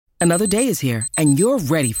Another day is here, and you're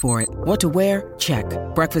ready for it. What to wear? Check.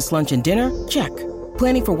 Breakfast, lunch, and dinner? Check.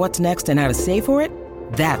 Planning for what's next and how to save for it?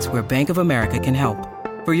 That's where Bank of America can help.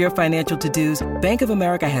 For your financial to-dos, Bank of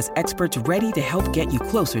America has experts ready to help get you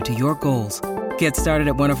closer to your goals. Get started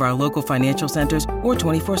at one of our local financial centers or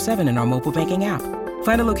 24/7 in our mobile banking app.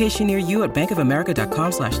 Find a location near you at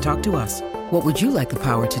bankofamerica.com/talktous. What would you like the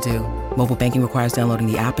power to do? Mobile banking requires downloading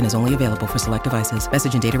the app and is only available for select devices.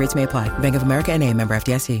 Message and data rates may apply. Bank of America N.A., member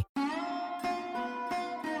FDIC.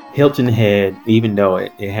 Hilton Head, even though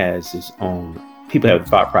it has its own, people have a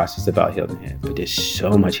thought process about Hilton Head, but there's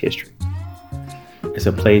so much history. It's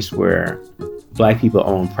a place where Black people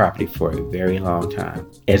owned property for a very long time,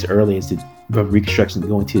 as early as the Reconstruction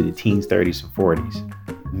going to the teens, 30s, and 40s.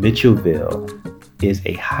 Mitchellville is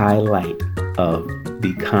a highlight of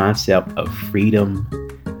the concept of freedom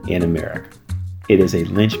in America. It is a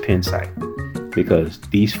linchpin site because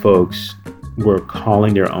these folks were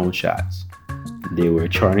calling their own shots. They were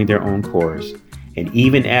charting their own course. And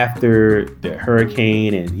even after the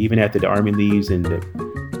hurricane and even after the Army leaves and the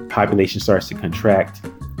population starts to contract,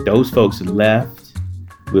 those folks left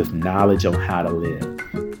with knowledge on how to live.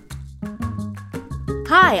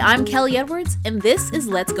 Hi, I'm Kelly Edwards, and this is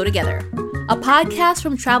Let's Go Together, a podcast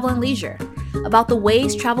from Travel and Leisure about the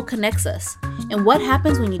ways travel connects us and what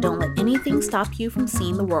happens when you don't let anything stop you from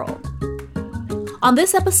seeing the world. On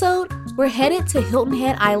this episode, we're headed to Hilton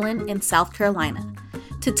Head Island in South Carolina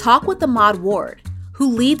to talk with Ahmad Ward, who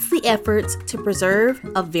leads the efforts to preserve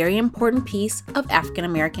a very important piece of African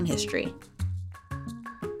American history.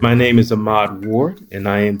 My name is Ahmad Ward, and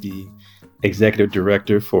I am the Executive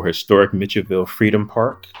Director for Historic Mitchellville Freedom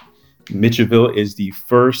Park. Mitchellville is the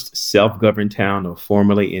first self-governed town of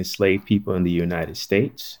formerly enslaved people in the United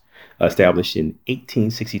States, established in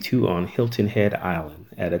 1862 on Hilton Head Island,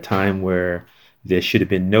 at a time where there should have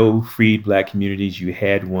been no freed Black communities. You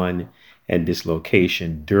had one at this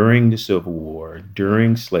location during the Civil War,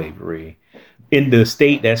 during slavery, in the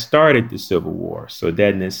state that started the Civil War. So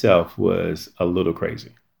that in itself was a little crazy.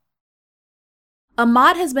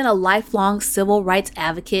 Ahmad has been a lifelong civil rights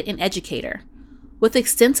advocate and educator, with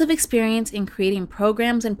extensive experience in creating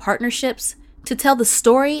programs and partnerships to tell the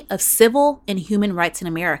story of civil and human rights in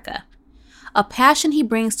America, a passion he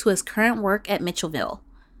brings to his current work at Mitchellville.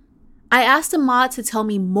 I asked Ahmad to tell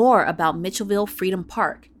me more about Mitchellville Freedom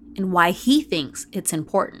Park and why he thinks it's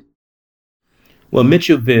important. Well,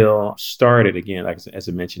 Mitchellville started, again, like as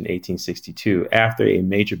I mentioned, 1862, after a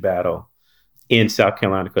major battle in South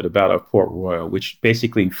Carolina called the Battle of Port Royal, which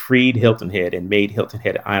basically freed Hilton Head and made Hilton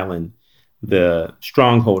Head Island the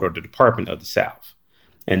stronghold or the Department of the South.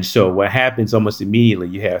 And so what happens almost immediately,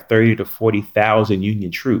 you have 30 to 40,000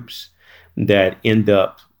 Union troops that end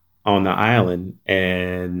up on the island.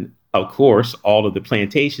 And of course, all of the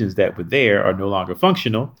plantations that were there are no longer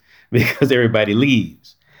functional because everybody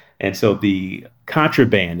leaves. And so the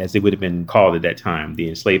contraband, as it would have been called at that time, the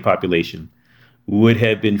enslaved population, would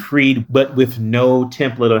have been freed, but with no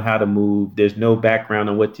template on how to move. There's no background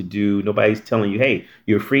on what to do. Nobody's telling you, hey,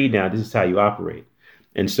 you're free now. This is how you operate.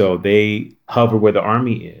 And so they hover where the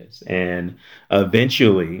army is. And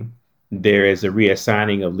eventually there is a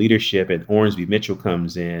reassigning of leadership, and Ormsby Mitchell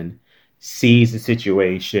comes in, sees the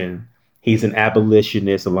situation. He's an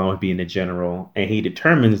abolitionist along with being a general. And he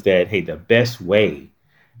determines that, hey, the best way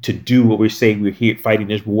to do what we're saying we're here fighting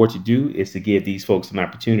this war to do is to give these folks an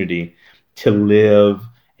opportunity to live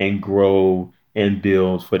and grow and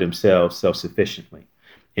build for themselves self-sufficiently.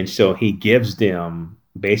 And so he gives them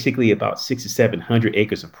basically about 600 to 700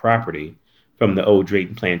 acres of property from the old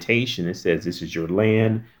Drayton plantation. It says, this is your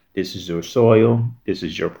land, this is your soil, this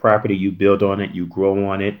is your property. You build on it, you grow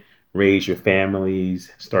on it, raise your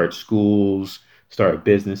families, start schools, start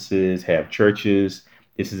businesses, have churches.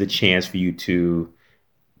 This is a chance for you to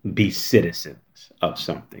be citizens of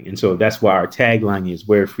something. And so that's why our tagline is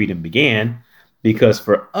where freedom began, because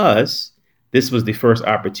for us, this was the first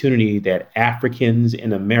opportunity that Africans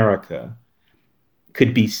in America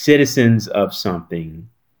could be citizens of something,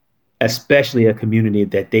 especially a community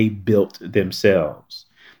that they built themselves.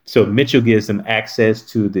 So Mitchell gives them access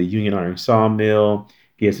to the Union Iron Sawmill,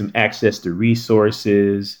 gives them access to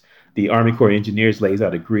resources. The Army Corps of Engineers lays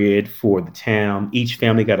out a grid for the town. Each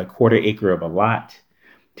family got a quarter acre of a lot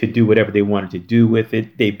to do whatever they wanted to do with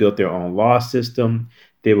it. They built their own law system.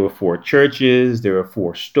 There were 4 churches. There were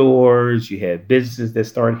 4 stores. You had businesses that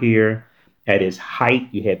start here. At its height,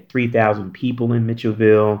 you had 3,000 people in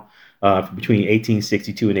Mitchellville between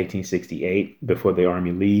 1862 and 1868 before the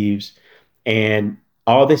Army leaves. And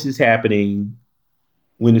all this is happening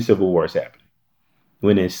when the Civil War is happening,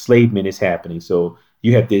 when enslavement is happening. So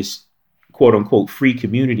you have this quote unquote free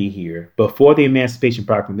community here before the Emancipation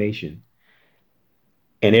Proclamation,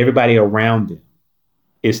 and everybody around them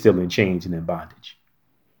is still in chains and in bondage.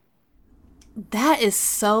 That is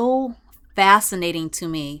so fascinating to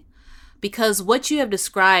me, because what you have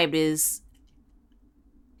described is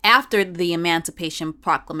after the Emancipation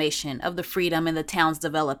Proclamation of the freedom and the towns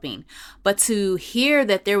developing. But to hear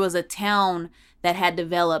that there was a town that had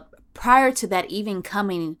developed prior to that even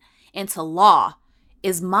coming into law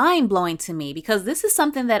is mind-blowing to me, because this is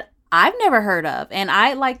something that I've never heard of. And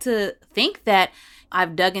I like to think that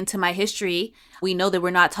I've dug into my history. We know that we're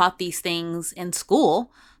not taught these things in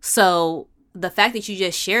school. So the fact that you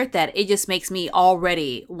just shared that, it just makes me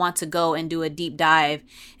already want to go and do a deep dive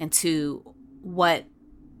into what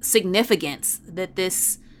significance that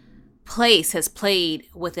this place has played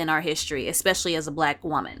within our history, especially as a Black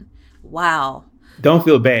woman. Wow. Don't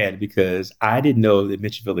feel bad, because I didn't know that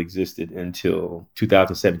Mitchellville existed until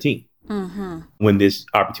 2017, when this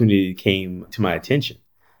opportunity came to my attention.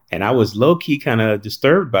 And I was low-key kind of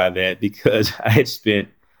disturbed by that, because I had spent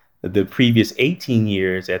the previous 18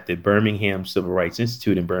 years at the Birmingham Civil Rights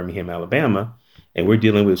Institute in Birmingham, Alabama. And we're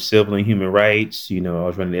dealing with civil and human rights. I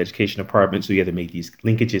was running the education department, so you had to make these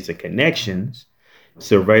linkages and connections.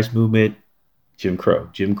 Civil rights movement, Jim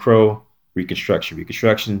Crow,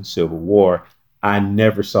 Reconstruction, Civil War. I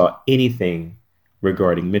never saw anything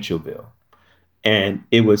regarding Mitchellville. And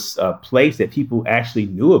it was a place that people actually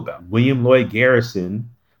knew about. William Lloyd Garrison,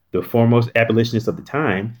 the foremost abolitionist of the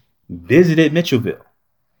time, visited Mitchellville.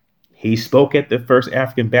 He spoke at the First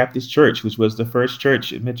African Baptist Church, which was the first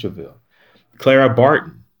church in Mitchellville. Clara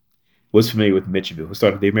Barton was familiar with Mitchellville, who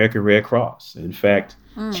started the American Red Cross. In fact,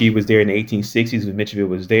 she was there in the 1860s when Mitchellville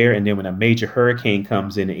was there. And then when a major hurricane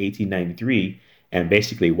comes in 1893 and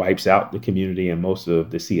basically wipes out the community and most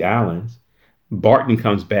of the Sea Islands, Barton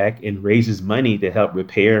comes back and raises money to help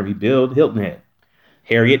repair and rebuild Hilton Head.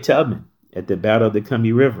 Harriet Tubman at the Battle of the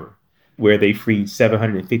Combahee River, where they freed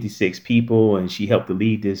 756 people, and she helped to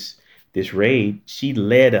lead this raid. She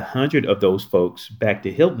led 100 of those folks back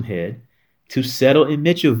to Hilton Head to settle in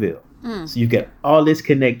Mitchellville. So you've got all this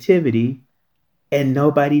connectivity and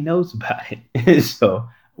nobody knows about it. So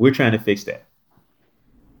we're trying to fix that.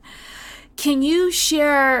 Can you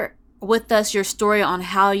share with us your story on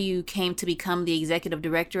how you came to become the executive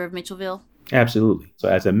director of Mitchellville? Absolutely. So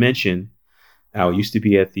as I mentioned, I used to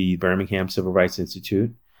be at the Birmingham Civil Rights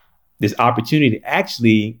Institute. This opportunity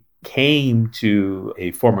actually came to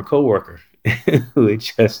a former coworker who had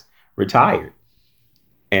just retired.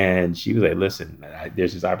 And she was like, listen,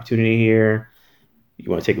 there's this opportunity here. You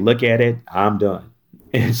want to take a look at it? I'm done.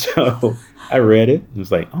 And so I read it and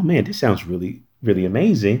was like, oh man, this sounds really, really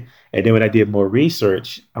amazing. And then when I did more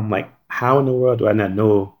research, I'm like, how in the world do I not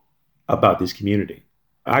know about this community?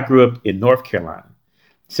 I grew up in North Carolina.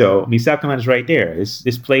 So, South Carolina's right there.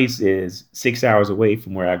 This place is 6 hours away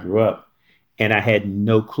from where I grew up. And I had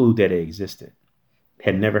no clue that it existed.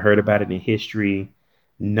 Had never heard about it in history,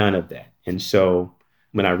 none of that. And so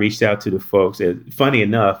when I reached out to the folks, funny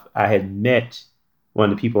enough, I had met one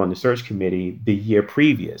of the people on the search committee the year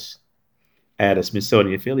previous at a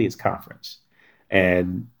Smithsonian Affiliates conference.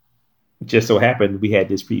 And just so happened we had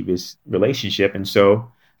this previous relationship. And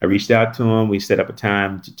so I reached out to him. We set up a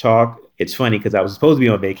time to talk. It's funny because I was supposed to be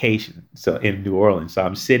on vacation in New Orleans. So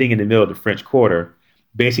I'm sitting in the middle of the French Quarter,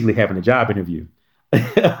 basically having a job interview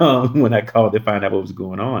when I called to find out what was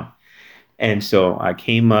going on. And so I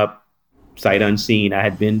came up sight unseen. I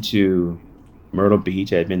had been to Myrtle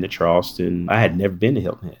Beach. I had been to Charleston. I had never been to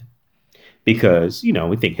Hilton Head because,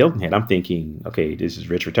 we think Hilton Head. I'm thinking, okay, this is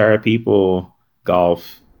rich retired people,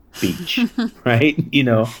 golf, beach, right?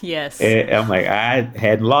 Yes. And I'm like, I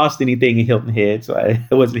hadn't lost anything in Hilton Head, so I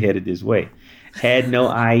wasn't headed this way. Had no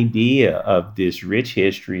idea of this rich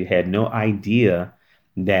history, had no idea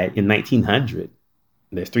that in 1900,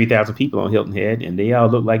 there's 3,000 people on Hilton Head and they all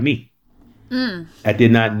look like me. I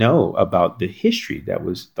did not know about the history that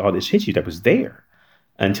was there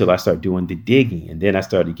until I started doing the digging. And then I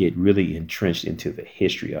started to get really entrenched into the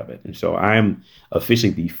history of it. And so I'm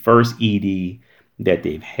officially the first ED that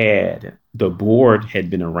they've had. The board had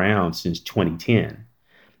been around since 2010.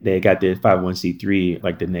 They got their 501c3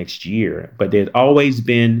 like the next year, but there'd always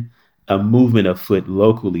been a movement afoot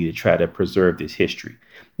locally to try to preserve this history.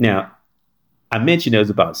 Now, I mentioned there was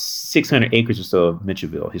about 600 acres or so of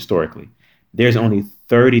Mitchellville historically. There's only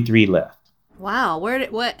 33 left. Wow.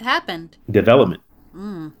 What happened? Development.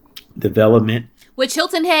 Development. Which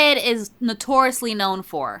Hilton Head is notoriously known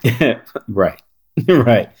for. Right.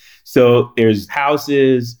 Right. So there's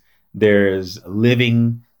houses, there's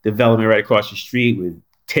living development right across the street with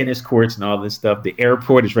tennis courts and all this stuff. The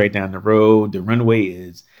airport is right down the road. The runway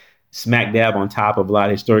is smack dab on top of a lot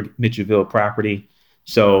of historic Mitchellville property.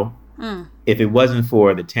 So if it wasn't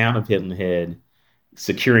for the town of Hilton Head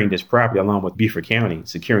securing this property, along with Beaufort County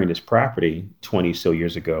securing this property 20 so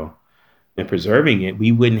years ago and preserving it,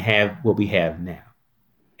 we wouldn't have what we have now.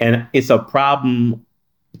 And it's a problem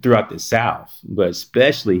throughout the South, but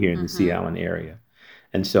especially here in the Sea Island area.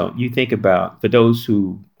 And so you think about, for those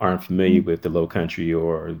who aren't familiar with the Low Country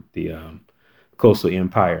or the Coastal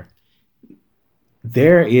Empire,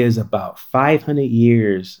 there is about 500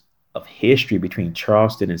 years of history between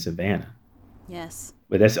Charleston and Savannah. Yes.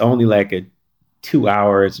 But that's only like a 2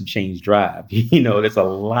 hours and change drive. There's a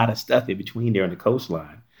lot of stuff in between there on the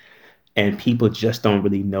coastline. And people just don't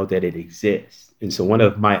really know that it exists. And so one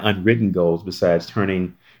of my unwritten goals, besides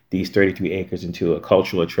turning these 33 acres into a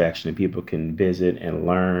cultural attraction that people can visit and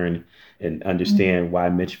learn and understand why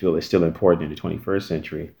Mitchellville is still important in the 21st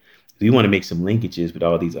century, we want to make some linkages with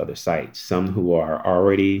all these other sites, some who are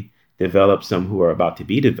already developed, some who are about to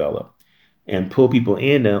be developed, and pull people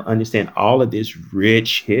in to understand all of this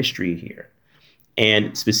rich history here.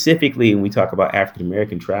 And specifically, when we talk about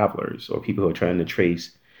African-American travelers or people who are trying to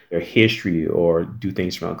trace their history or do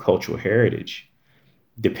things around cultural heritage,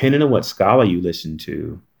 depending on what scholar you listen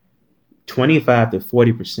to, 25 to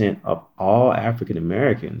 40% of all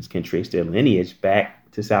African-Americans can trace their lineage back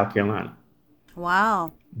to South Carolina.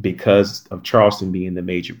 Wow. Because of Charleston being the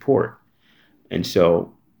major port. And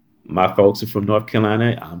so my folks are from North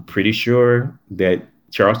Carolina. I'm pretty sure that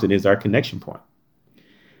Charleston is our connection point.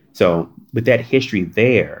 So with that history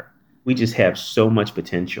there, we just have so much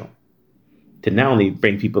potential to not only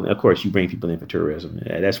bring people, of course, you bring people in for tourism.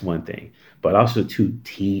 That's one thing, but also to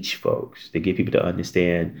teach folks, to get people to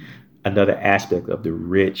understand another aspect of the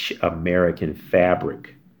rich American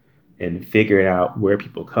fabric and figuring out where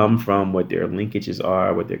people come from, what their linkages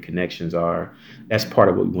are, what their connections are. That's part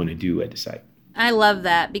of what we want to do at the site. I love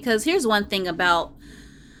that, because here's one thing about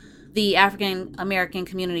the African American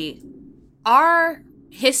community. Our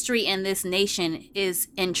history in this nation is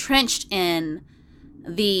entrenched in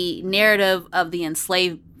the narrative of the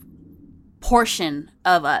enslaved portion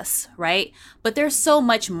of us, right? But there's so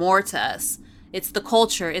much more to us. It's the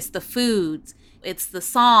culture, it's the foods, it's the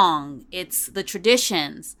song, it's the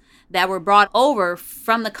traditions that were brought over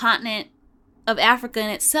from the continent of Africa in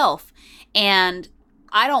itself. And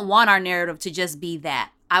I don't want our narrative to just be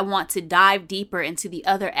that. I want to dive deeper into the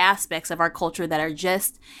other aspects of our culture that are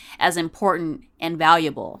just as important and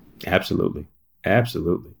valuable. Absolutely.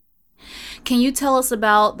 Absolutely. Can you tell us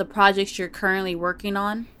about the projects you're currently working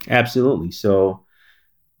on? Absolutely. So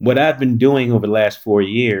what I've been doing over the last 4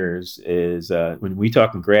 years is when we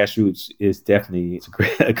talk grassroots, it's a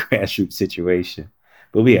grassroots situation.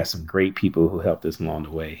 But we have some great people who helped us along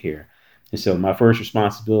the way here. And so my first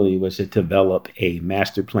responsibility was to develop a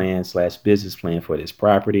master plan / business plan for this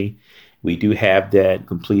property. We do have that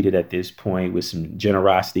completed at this point with some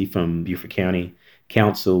generosity from Beaufort County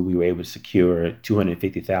Council. We were able to secure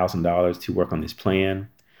 $250,000 to work on this plan.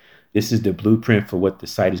 This is the blueprint for what the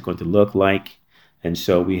site is going to look like. And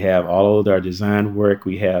so we have all of our design work.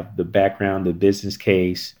 We have the background, the business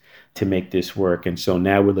case to make this work. And so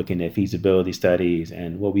now we're looking at feasibility studies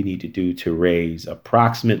and what we need to do to raise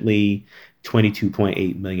approximately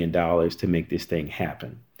 $22.8 million to make this thing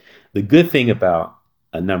happen. The good thing about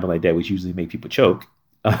a number like that, which usually make people choke,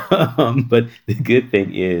 but the good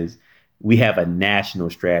thing is we have a national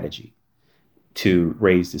strategy to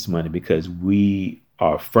raise this money because we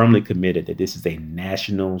are firmly committed that this is a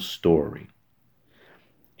national story.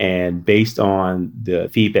 And based on the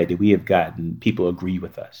feedback that we have gotten, people agree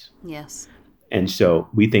with us. Yes. And so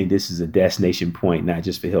we think this is a destination point, not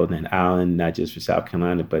just for Hilton Island, not just for South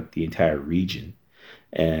Carolina, but the entire region.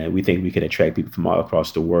 And we think we can attract people from all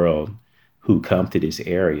across the world who come to this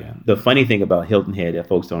area. The funny thing about Hilton Head that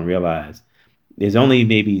folks don't realize, there's only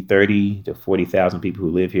maybe 30 to 40,000 people who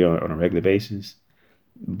live here on a regular basis.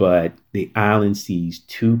 But the island sees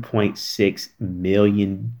 2.6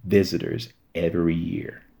 million visitors every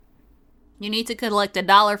year. You need to collect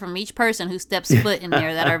 $1 from each person who steps foot in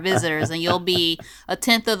there that are visitors, and you'll be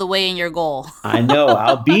 1/10 of the way in your goal. I know.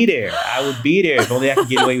 I'll be there. I would be there if only I could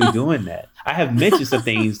get away with doing that. I have mentioned some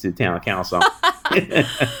things to town council.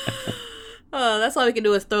 Oh, that's all we can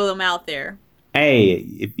do is throw them out there. Hey,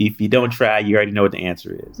 if you don't try, you already know what the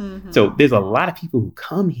answer is. Mm-hmm. So there's a lot of people who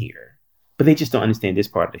come here, but they just don't understand this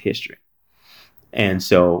part of the history. And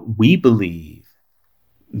so we believe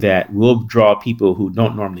that we'll draw people who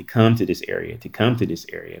don't normally come to this area to come to this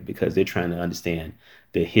area because they're trying to understand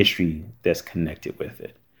the history that's connected with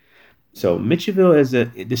it. So Mitchellville is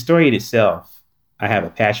the story in itself. I have a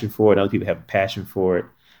passion for it. Other people have a passion for it,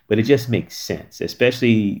 but it just makes sense,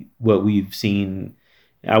 especially what we've seen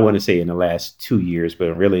I wouldn't say in the last 2 years,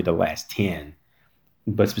 but really the last 10,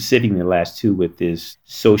 but specifically in the last two with this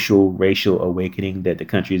social, racial awakening that the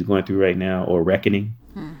country is going through right now, or reckoning.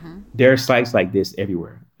 Mm-hmm. There are sites like this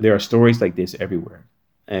everywhere. There are stories like this everywhere.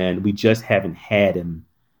 And we just haven't had them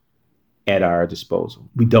at our disposal.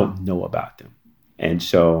 We don't know about them. And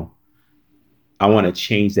so I want to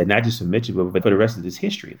change that, not just for Mitchellville, but for the rest of this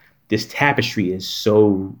history. This tapestry is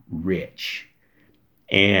so rich.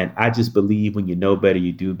 And I just believe when you know better,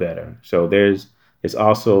 you do better. So there's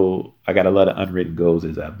also, I got a lot of unwritten goals,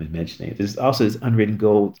 as I've been mentioning. There's also this unwritten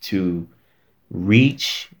goal to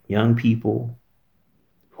reach young people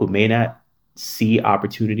who may not see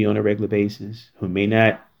opportunity on a regular basis, who may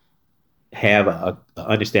not have a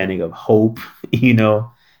understanding of hope.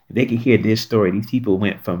 They can hear this story. These people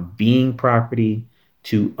went from being property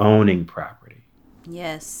to owning property.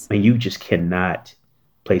 Yes. And you just cannot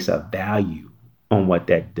place a value on what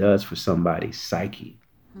that does for somebody's psyche.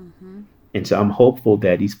 Mm-hmm. And so I'm hopeful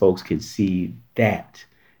that these folks can see that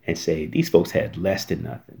and say, these folks had less than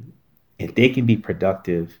nothing. If they can be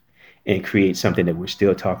productive and create something that we're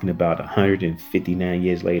still talking about 159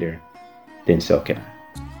 years later, then so can I.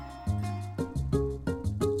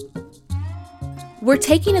 We're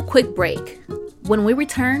taking a quick break. When we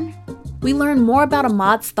return, we learn more about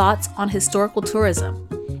Ahmad's thoughts on historical tourism,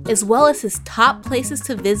 as well as his top places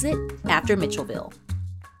to visit after Mitchellville.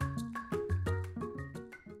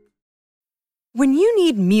 When you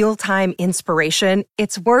need mealtime inspiration,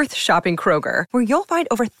 it's worth shopping Kroger, where you'll find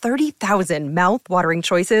over 30,000 mouth-watering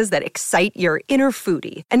choices that excite your inner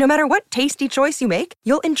foodie. And no matter what tasty choice you make,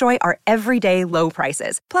 you'll enjoy our everyday low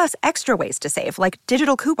prices, plus extra ways to save, like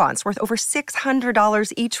digital coupons worth over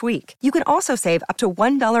 $600 each week. You can also save up to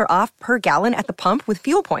 $1 off per gallon at the pump with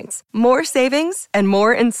fuel points. More savings and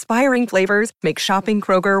more inspiring flavors make shopping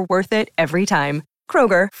Kroger worth it every time.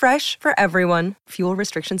 Kroger, fresh for everyone. Fuel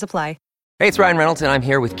restrictions apply. Hey, it's Ryan Reynolds, and I'm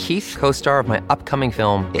here with Keith, co-star of my upcoming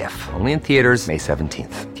film, If, only in theaters May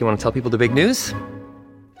 17th. Do you want to tell people the big news?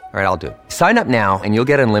 All right, I'll do it. Sign up now and you'll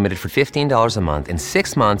get unlimited for $15 a month and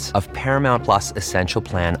 6 months of Paramount Plus Essential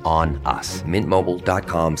Plan on us.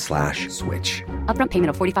 MintMobile.com/switch. Upfront payment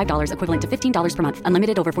of $45 equivalent to $15 per month.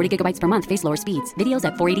 Unlimited over 40 gigabytes per month. Face lower speeds. Videos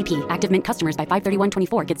at 480p. Active Mint customers by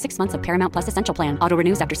 531.24 get 6 months of Paramount Plus Essential Plan. Auto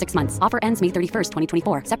renews after 6 months. Offer ends May 31st,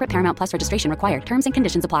 2024. Separate Paramount Plus registration required. Terms and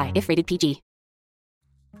conditions apply if rated PG.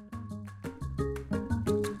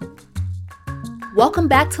 Welcome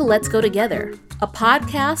back to Let's Go Together, a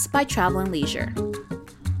podcast by Travel and Leisure.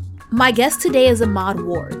 My guest today is Ahmad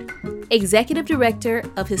Ward, Executive Director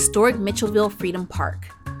of Historic Mitchellville Freedom Park.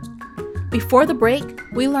 Before the break,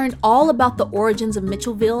 we learned all about the origins of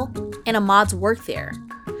Mitchellville and Ahmad's work there.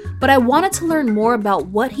 But I wanted to learn more about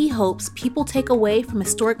what he hopes people take away from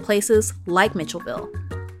historic places like Mitchellville.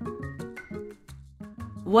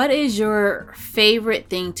 What is your favorite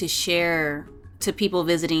thing to share to people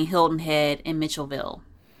visiting Hilton Head and Mitchellville?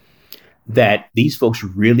 That these folks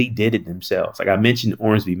really did it themselves. Like I mentioned,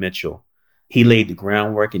 Ormsby Mitchell, he laid the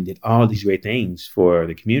groundwork and did all these great things for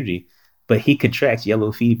the community, but he contracts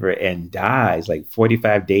yellow fever and dies like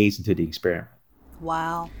 45 days into the experiment.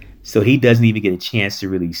 Wow. So he doesn't even get a chance to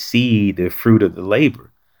really see the fruit of the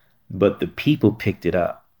labor, but the people picked it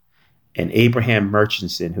up. And Abraham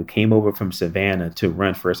Murchison, who came over from Savannah to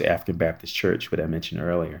run First African Baptist Church, what I mentioned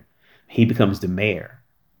earlier, he becomes the mayor,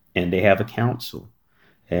 and they have a council.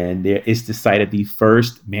 And there is the site of the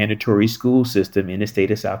first mandatory school system in the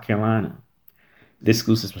state of South Carolina. This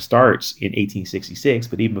school system starts in 1866,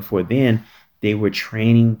 but even before then, they were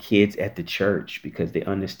training kids at the church because they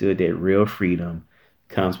understood that real freedom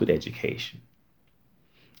comes with education.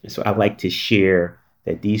 And so I like to share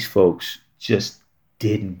that these folks just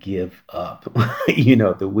didn't give up,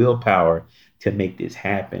 the willpower to make this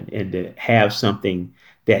happen and to have something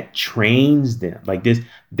that trains them. Like this,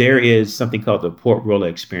 there is something called the Port Royal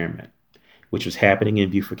Experiment, which was happening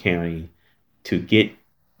in Beaufort County to get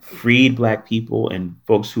freed Black people and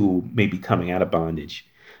folks who may be coming out of bondage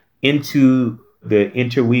into the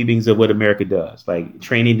interweavings of what America does, like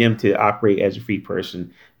training them to operate as a free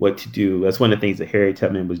person, what to do. That's one of the things that Harriet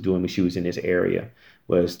Tubman was doing when she was in this area,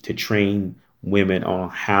 was to train women on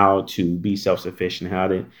how to be self-sufficient, how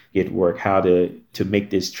to get work, how to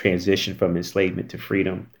make this transition from enslavement to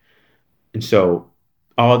freedom. And so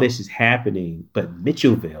all this is happening, but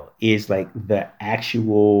Mitchellville is like the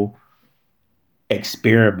actual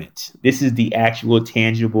experiment. This is the actual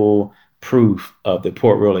tangible proof of the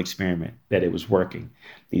Port Royal Experiment, that it was working.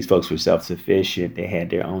 These folks were self-sufficient. They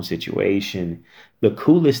had their own situation. The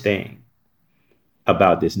coolest thing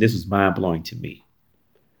about this, and this was mind-blowing to me,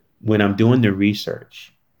 when I'm doing the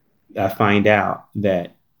research, I find out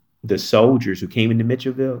that the soldiers who came into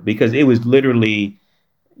Mitchellville, because it was literally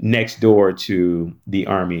next door to the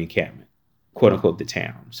Army encampment, quote unquote, the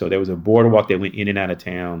town. So there was a boardwalk that went in and out of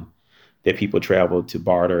town that people traveled to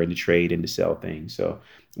barter and to trade and to sell things. So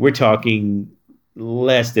we're talking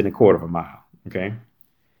less than a quarter of a mile, okay?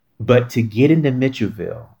 But to get into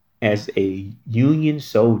Mitchellville as a Union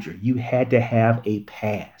soldier, you had to have a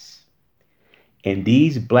pass. And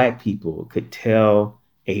these Black people could tell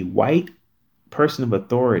a white person of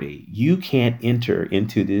authority, you can't enter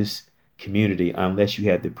into this community unless you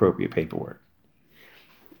have the appropriate paperwork.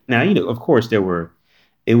 Now, of course,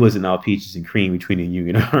 it wasn't all peaches and cream between the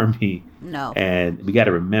Union Army. No. And we got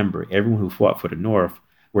to remember, everyone who fought for the North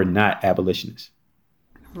were not abolitionists.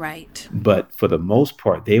 Right. But for the most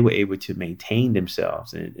part, they were able to maintain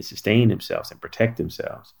themselves and sustain themselves and protect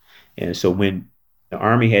themselves. And so when the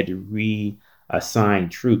Army had to reassign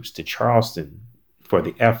troops to Charleston for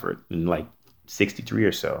the effort in like 63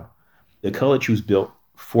 or so, the colored troops built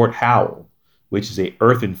Fort Howell, which is an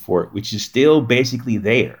earthen fort, which is still basically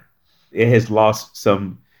there. It has lost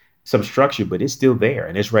some structure, but it's still there.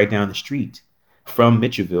 And it's right down the street from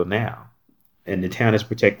Mitchellville now. And the town has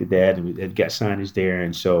protected that, and they've got signage there.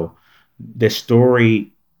 And so the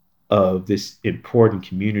story of this important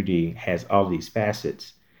community has all these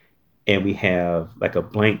facets. And we have like a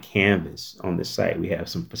blank canvas on the site. We have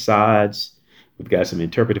some facades. We've got some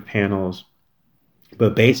interpretive panels.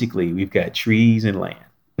 But basically, we've got trees and land.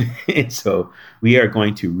 And so we are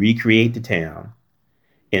going to recreate the town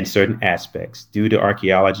in certain aspects. Due to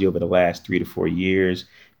archaeology over the last 3 to 4 years,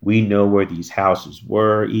 we know where these houses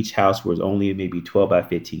were. Each house was only maybe 12 by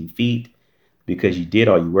 15 feet because you did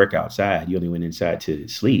all your work outside. You only went inside to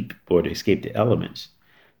sleep or to escape the elements.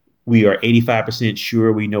 We are 85%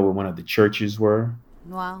 sure we know where one of the churches were.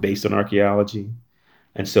 Wow. Based on archaeology.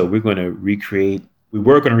 And so we were going to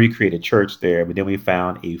recreate a church there, but then we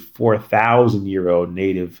found a 4,000-year-old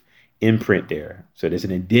native imprint there. So there's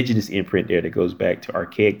an indigenous imprint there that goes back to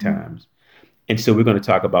archaic times. And so we're going to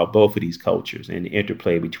talk about both of these cultures and the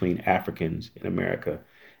interplay between Africans in America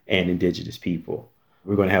and indigenous people.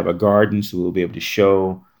 We're going to have a garden, so we'll be able to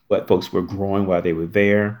show what folks were growing while they were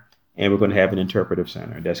there. And we're going to have an interpretive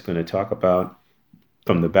center that's going to talk about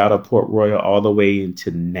from the Battle of Port Royal all the way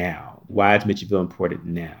into now. Why is Mitchellville important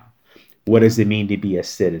now? What does it mean to be a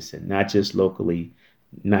citizen, not just locally,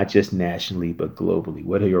 not just nationally, but globally?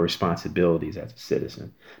 What are your responsibilities as a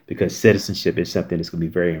citizen? Because citizenship is something that's going to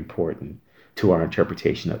be very important to our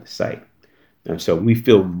interpretation of the site. And so we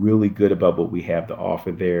feel really good about what we have to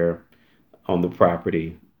offer there on the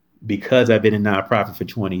property. Because I've been a nonprofit for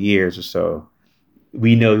 20 years or so,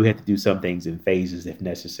 we know we have to do some things in phases if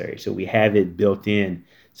necessary. So we have it built in.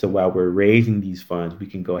 So while we're raising these funds, we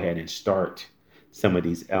can go ahead and start some of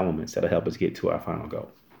these elements that'll help us get to our final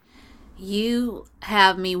goal. You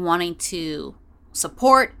have me wanting to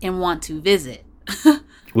support and want to visit.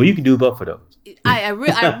 Well, you can do both of those. I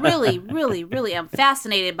really, really, really am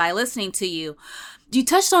fascinated by listening to you. You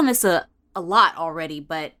touched on this a lot already,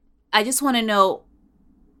 but I just want to know,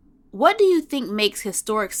 what do you think makes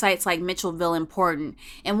historic sites like Mitchellville important?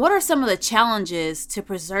 And what are some of the challenges to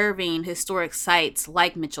preserving historic sites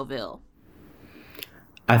like Mitchellville?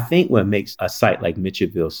 I think what makes a site like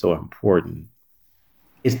Mitchellville so important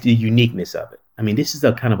is the uniqueness of it. I mean, this is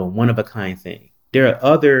a kind of a one-of-a-kind thing. There are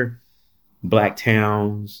other Black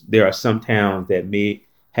towns. There are some towns that may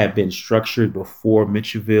have been structured before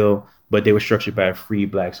Mitchellville, but they were structured by free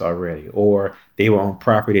Blacks already, or they were on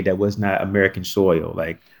property that was not American soil,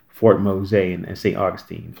 like Fort Mose and St.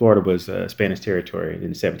 Augustine. Florida was Spanish territory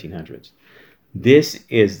in the 1700s. This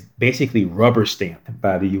is basically rubber stamped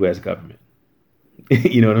by the U.S. government.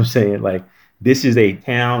 You know what I'm saying? Like, this is a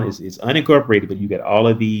town, it's unincorporated, but you got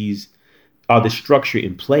all the structure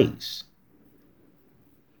in place.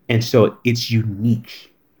 And so it's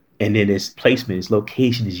unique. And then its placement, its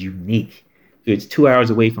location is unique. It's 2 hours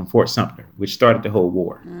away from Fort Sumter, which started the whole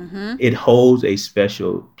war. Mm-hmm. It holds a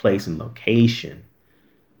special place and location.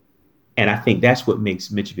 And I think that's what makes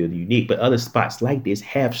Mitchellville unique. But other spots like this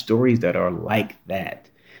have stories that are like that.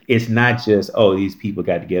 It's not just, oh, these people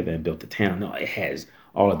got together and built a town. No, it has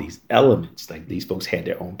all of these elements. Like, these folks had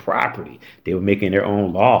their own property. They were making their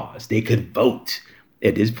own laws. They could vote.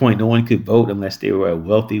 At this point, no one could vote unless they were a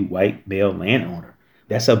wealthy white male landowner.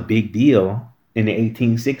 That's a big deal in the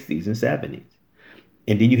 1860s and 70s.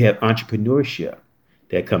 And then you have entrepreneurship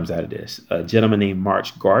that comes out of this. A gentleman named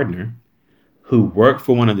March Gardner, who worked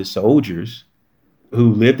for one of the soldiers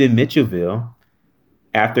who lived in Mitchellville.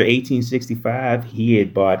 After 1865, he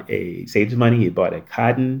had saved his money. He had bought a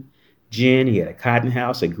cotton gin. He had a cotton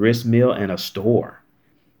house, a grist mill, and a store.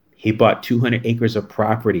 He bought 200 acres of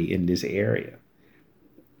property in this area.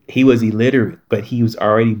 He was illiterate, but he was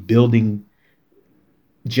already building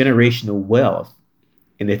generational wealth.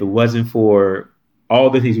 And if it wasn't for all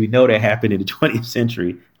the things we know that happened in the 20th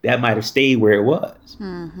century, that might have stayed where it was.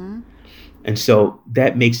 Mm-hmm. And so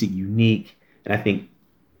that makes it unique. And I think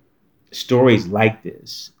stories like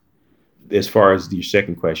this, as far as your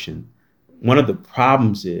second question, one of the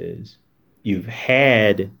problems is you've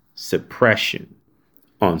had suppression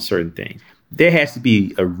on certain things. There has to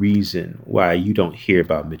be a reason why you don't hear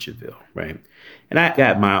about Mitchellville, right? And I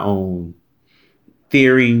got my own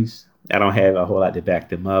theories. I don't have a whole lot to back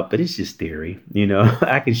them up, but it's just theory. You know,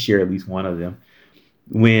 I can share at least one of them.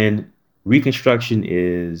 When Reconstruction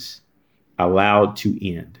is allowed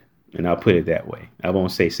to end, and I'll put it that way. I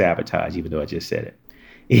won't say sabotage, even though I just said it.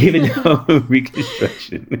 Even though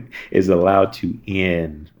Reconstruction is allowed to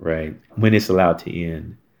end, right? When it's allowed to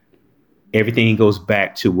end, everything goes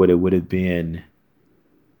back to what it would have been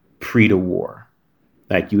pre the war.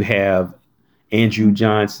 Like you have Andrew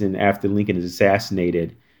Johnson, after Lincoln is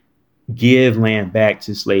assassinated, give land back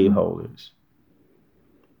to slaveholders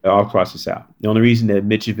all across the South. The only reason that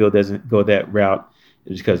Mitchellville doesn't go that route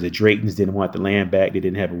is because the Draytons didn't want the land back. They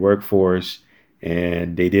didn't have a workforce,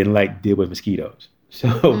 and they didn't like to deal with mosquitoes.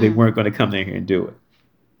 So they weren't going to come down here and do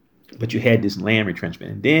it. But you had this land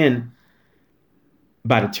retrenchment. And then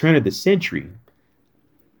by the turn of the century,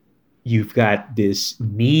 you've got this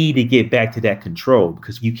need to get back to that control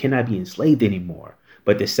because you cannot be enslaved anymore.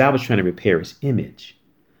 But the South was trying to repair its image.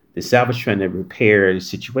 The South was trying to repair the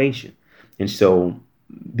situation. And so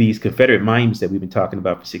these Confederate monuments that we've been talking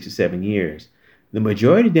about for 6 or 7 years, the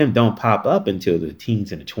majority of them don't pop up until the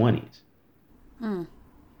teens and the 20s.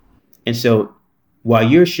 And so while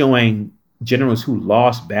you're showing generals who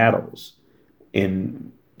lost battles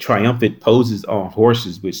in triumphant poses on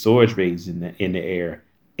horses with swords raised in the air,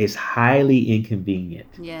 it's highly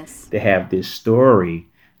inconvenient to have this story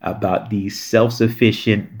about these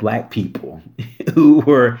self-sufficient Black people who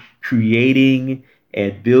were creating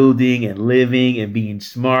and building and living and being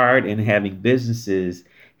smart and having businesses,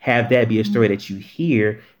 have that be a story that you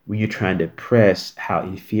hear when you're trying to press how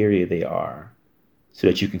inferior they are so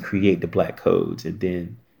that you can create the Black codes and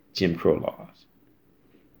then Jim Crow laws.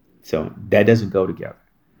 So that doesn't go together.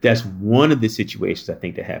 That's one of the situations I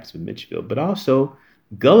think that happens with Mitchellville. But also,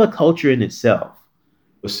 Gullah culture in itself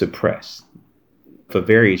was suppressed for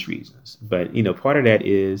various reasons. But, you know, part of that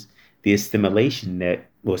is the assimilation that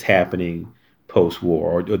was happening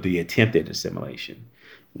post-war, or the attempted assimilation.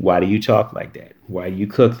 Why do you talk like that? Why do you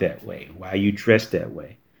cook that way? Why you dress that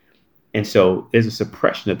way? And so there's a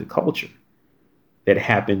suppression of the culture that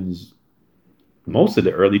happens most of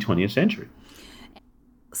the early 20th century.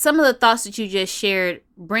 Some of the thoughts that you just shared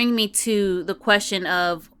bring me to the question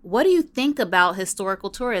of, what do you think about historical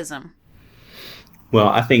tourism? Well,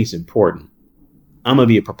 I think it's important. I'm going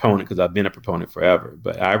to be a proponent because I've been a proponent forever.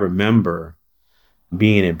 But I remember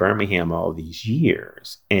being in Birmingham all these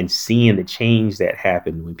years and seeing the change that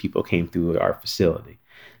happened when people came through our facility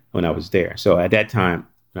when I was there. So at that time,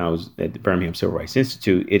 when I was at the Birmingham Civil Rights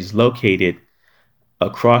Institute, it is located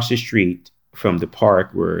across the street from the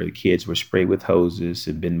park where the kids were sprayed with hoses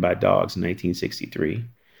and bitten by dogs in 1963.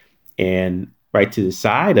 And right to the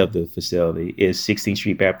side of the facility is 16th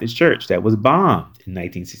Street Baptist Church that was bombed in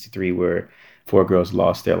 1963, where 4 girls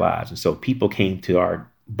lost their lives. And so people came to our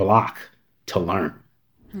block to learn.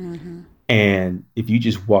 Mm-hmm. And if you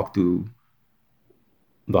just walk through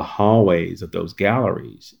the hallways of those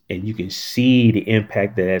galleries and you can see the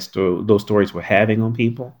impact that those stories were having on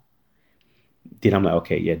people, then I'm like,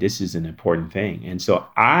 okay, yeah, this is an important thing. And so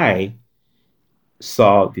I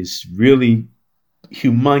saw this really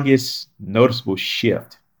humongous, noticeable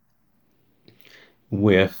shift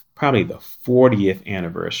with probably the 40th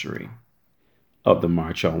anniversary of the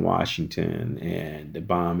March on Washington and the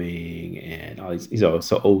bombing and all these, so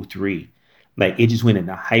 2003. Like it just went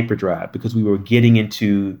into hyperdrive because we were getting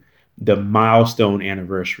into the milestone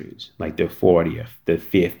anniversaries, like the 40th, the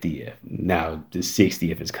 50th, now the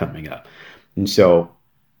 60th is coming up. And so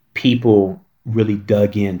people really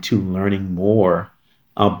dug into learning more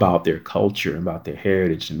about their culture, about their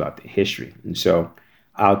heritage, and about their history. And so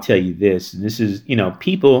I'll tell you this, and this is, you know,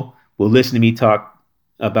 people will listen to me talk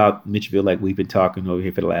about Mitchellville like we've been talking over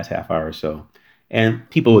here for the last half hour or so. And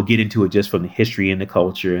people will get into it just from the history and the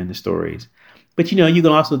culture and the stories. But, you know, you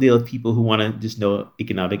can also deal with people who want to just know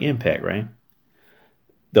economic impact, right?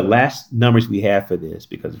 The last numbers we have for this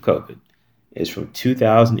because of COVID is from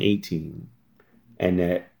 2018. And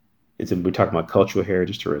we're talking about cultural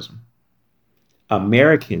heritage tourism.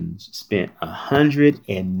 Americans spent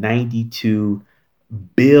 $192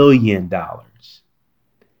 billion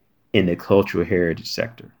in the cultural heritage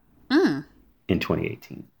sector in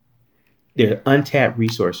 2018. There are untapped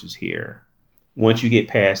resources here. Once you get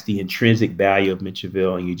past the intrinsic value of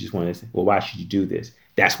Mitchellville and you just want to say, well, why should you do this?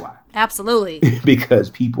 That's why. Absolutely. Because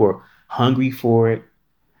people are hungry for it.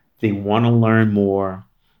 They want to learn more.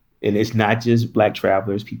 And it's not just Black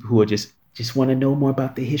travelers, people who are just want to know more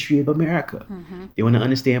about the history of America. Mm-hmm. They want to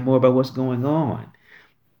understand more about what's going on.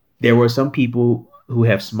 There were some people who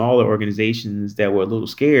have smaller organizations that were a little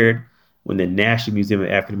scared when the National Museum of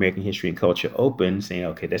African American History and Culture opened, saying,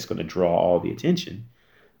 okay, that's going to draw all the attention.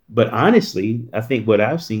 But honestly, I think what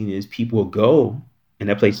I've seen is people will go, and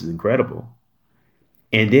that place is incredible,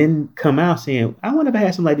 and then come out saying, I want to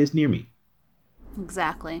have something like this near me.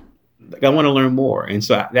 Exactly. Like, I want to learn more. And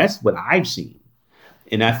so that's what I've seen.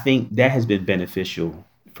 And I think that has been beneficial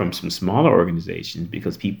from some smaller organizations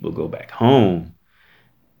because people will go back home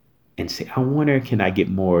and say, I wonder, can I get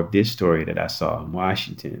more of this story that I saw in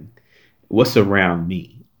Washington? What's around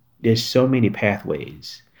me? There's so many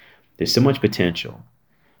pathways. There's so much potential.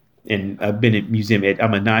 And I've been at museum,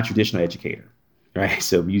 I'm a non-traditional educator, right?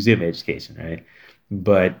 So museum education, right?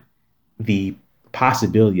 But the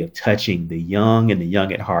possibility of touching the young and the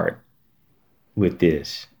young at heart with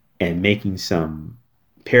this and making some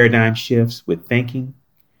paradigm shifts with thinking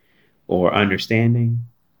or understanding,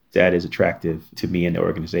 that is attractive to me and the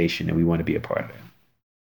organization, and we want to be a part of that.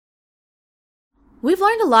 We've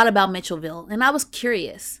learned a lot about Mitchellville, and I was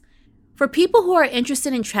curious. For people who are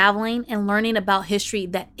interested in traveling and learning about history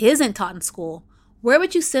that isn't taught in school, where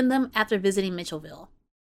would you send them after visiting Mitchellville?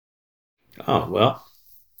 Oh, well,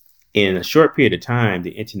 in a short period of time,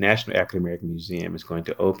 the International African American Museum is going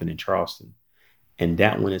to open in Charleston. And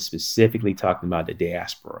that one is specifically talking about the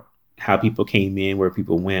diaspora, how people came in, where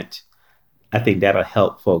people went. I think that'll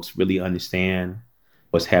help folks really understand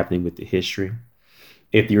what's happening with the history.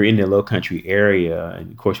 If you're in the Low Country area,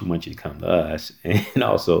 and of course we want you to come to us, and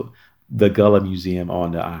also the Gullah Museum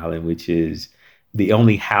on the island, which is the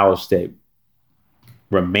only house that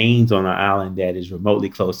remains on the island that is remotely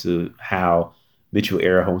close to how Mitchell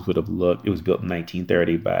era homes would have looked. It was built in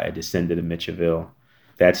 1930 by a descendant of Mitchellville.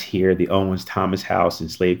 That's here. The Owens Thomas House in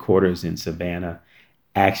slave quarters in Savannah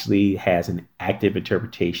actually has an active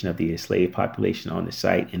interpretation of the enslaved population on the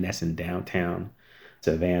site, and that's in downtown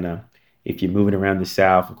Savannah. If you're moving around the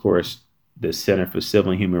South, of course, the Center for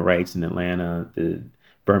Civil and Human Rights in Atlanta, the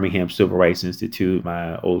Birmingham Civil Rights Institute,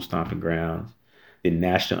 my old stomping grounds, the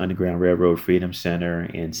National Underground Railroad Freedom Center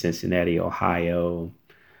in Cincinnati, Ohio,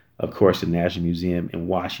 of course, the National Museum in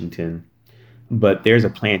Washington. But there's a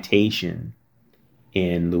plantation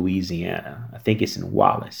in Louisiana. I think it's in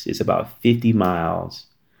Wallace. It's about 50 miles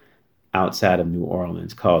outside of New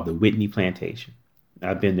Orleans, called the Whitney Plantation.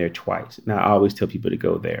 I've been there twice, and I always tell people to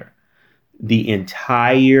go there. The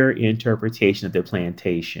entire interpretation of the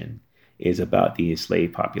plantation is about the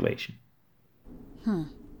enslaved population.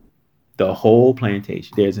 The whole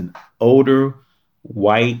plantation. There's an older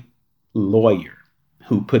white lawyer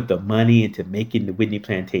who put the money into making the Whitney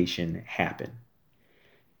Plantation happen.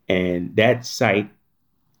 And that site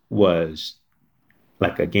was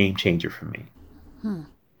like a game changer for me.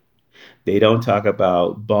 They don't talk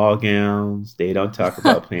about ball gowns. They don't talk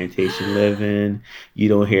about plantation living. You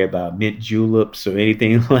don't hear about mint juleps or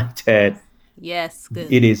anything like that. Yes,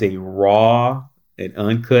 good. It is a raw and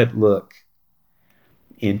uncut look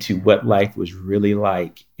into what life was really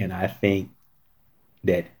like. And I think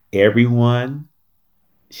that everyone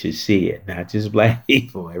should see it, not just Black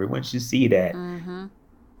people. Everyone should see that. Mm-hmm.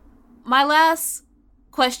 My last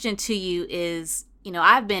question to you is,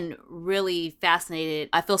 I've been really fascinated.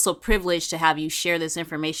 I feel so privileged to have you share this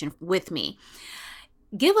information with me.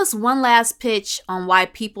 Give us one last pitch on why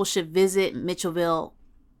people should visit Mitchellville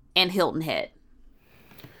and Hilton Head.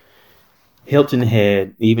 Hilton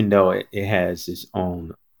Head, even though it has its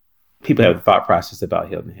own, people have a thought process about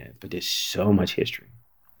Hilton Head, but there's so much history.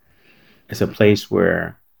 It's a place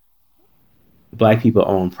where Black people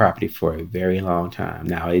own property for a very long time.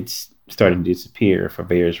 Now it's starting to disappear for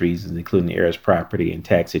various reasons, including the heirs property and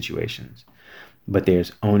tax situations. But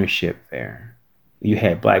there's ownership there. You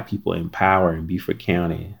had Black people in power in Beaufort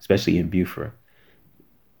County, especially in Beaufort,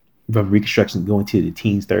 from Reconstruction going to the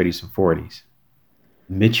teens, 30s, and 40s.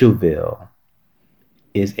 Mitchellville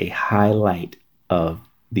is a highlight of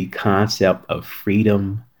the concept of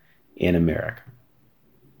freedom in America.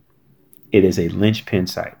 It is a linchpin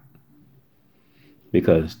site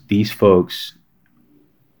because these folks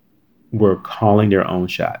were calling their own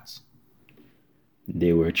shots.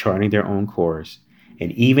 They were charting their own course.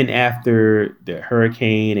 And even after the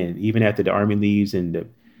hurricane and even after the Army leaves and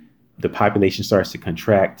the population starts to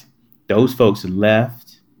contract, those folks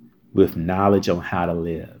left with knowledge on how to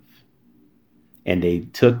live. And they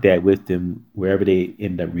took that with them wherever they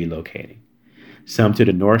ended up relocating. Some to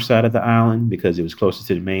the north side of the island because it was closer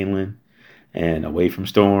to the mainland and away from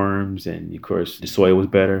storms. And of course, the soil was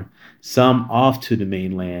better. Some off to the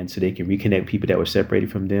mainland so they can reconnect people that were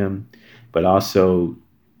separated from them, but also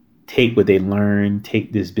take what they learned,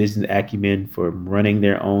 take this business acumen for running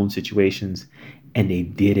their own situations, and they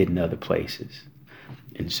did it in other places.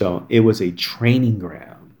 And so it was a training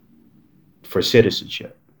ground for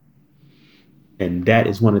citizenship. And that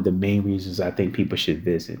is one of the main reasons I think people should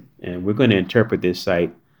visit. And we're going to interpret this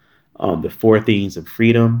site on the 4 themes of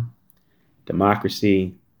freedom,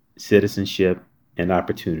 democracy, citizenship, and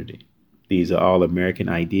opportunity. These are all American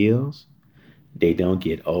ideals. They don't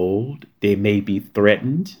get old. They may be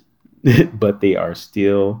threatened, but they are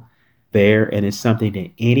still there. And it's something that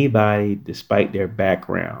anybody, despite their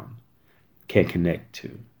background, can connect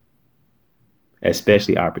to,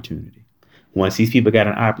 especially opportunity. Once these people got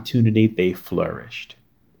an opportunity, they flourished.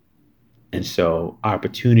 And so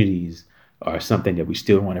opportunities are something that we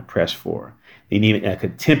still want to press for. And even in a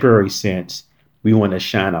contemporary sense, we want to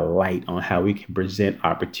shine a light on how we can present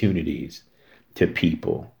opportunities to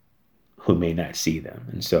people who may not see them.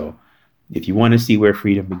 And so if you want to see where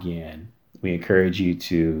freedom began, we encourage you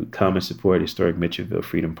to come and support Historic Mitchellville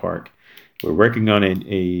Freedom Park. We're working on a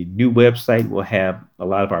new website. We'll have a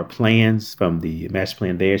lot of our plans from the master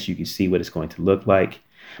plan there so you can see what it's going to look like.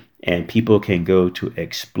 And people can go to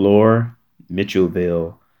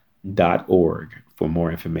exploremitchellville.org for more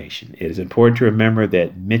information. It is important to remember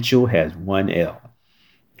that Mitchell has 1 L.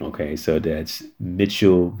 Okay, so that's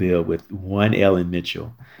Mitchellville with 1 L in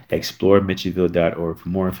Mitchell. exploremitchellville.org for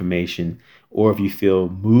more information. Or if you feel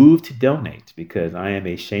moved to donate, because I am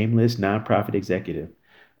a shameless nonprofit executive,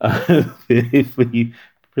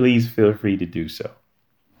 please feel free to do so.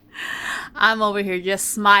 I'm over here just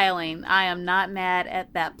smiling. I am not mad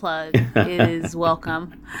at that plug. It is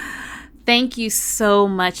welcome. Thank you so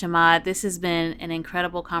much, Ahmad. This has been an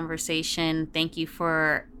incredible conversation. Thank you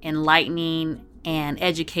for enlightening and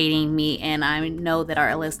educating me, and I know that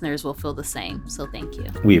our listeners will feel the same. So thank you.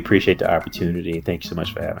 We appreciate the opportunity. Thank you so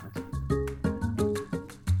much for having us.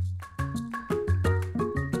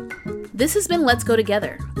 This has been Let's Go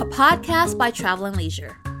Together, a podcast by Travel and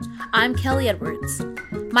Leisure. I'm Kelly Edwards.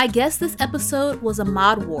 My guest this episode was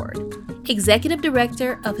Ahmad Ward, Executive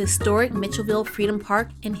Director of Historic Mitchellville Freedom Park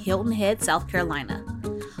in Hilton Head, South Carolina.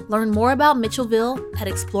 Learn more about Mitchellville at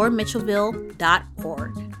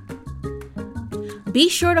exploremitchellville.org. Be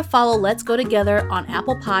sure to follow Let's Go Together on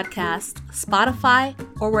Apple Podcasts, Spotify,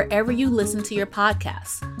 or wherever you listen to your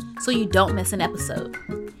podcasts so you don't miss an episode.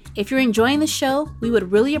 If you're enjoying the show, we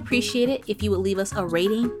would really appreciate it if you would leave us a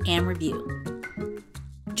rating and review.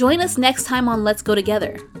 Join us next time on Let's Go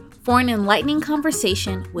Together for an enlightening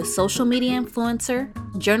conversation with social media influencer,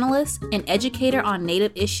 journalist, and educator on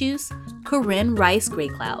Native issues, Corinne Rice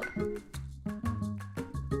Graycloud.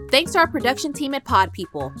 Thanks to our production team at Pod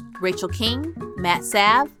People, Rachel King, Matt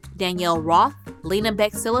Sav, Danielle Roth, Lena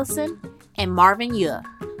Beck-Sillison, and Marvin Yuh.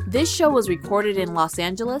 This show was recorded in Los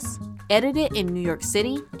Angeles, edited in New York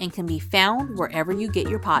City, and can be found wherever you get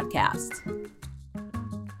your podcasts.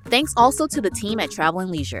 Thanks also to the team at Travel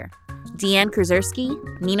and Leisure, Deanne Krzersky,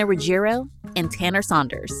 Nina Ruggiero, and Tanner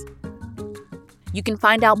Saunders. You can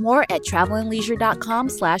find out more at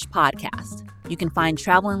travelandleisure.com/podcast. You can find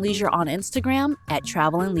Travel and Leisure on Instagram at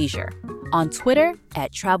Travel and Leisure, on Twitter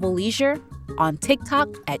at Travel Leisure, on TikTok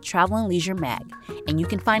at Travel and Leisure Mag, and you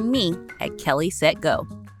can find me at Kelly Set Go.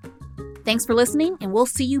 Thanks for listening, and we'll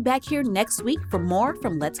see you back here next week for more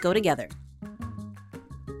from Let's Go Together.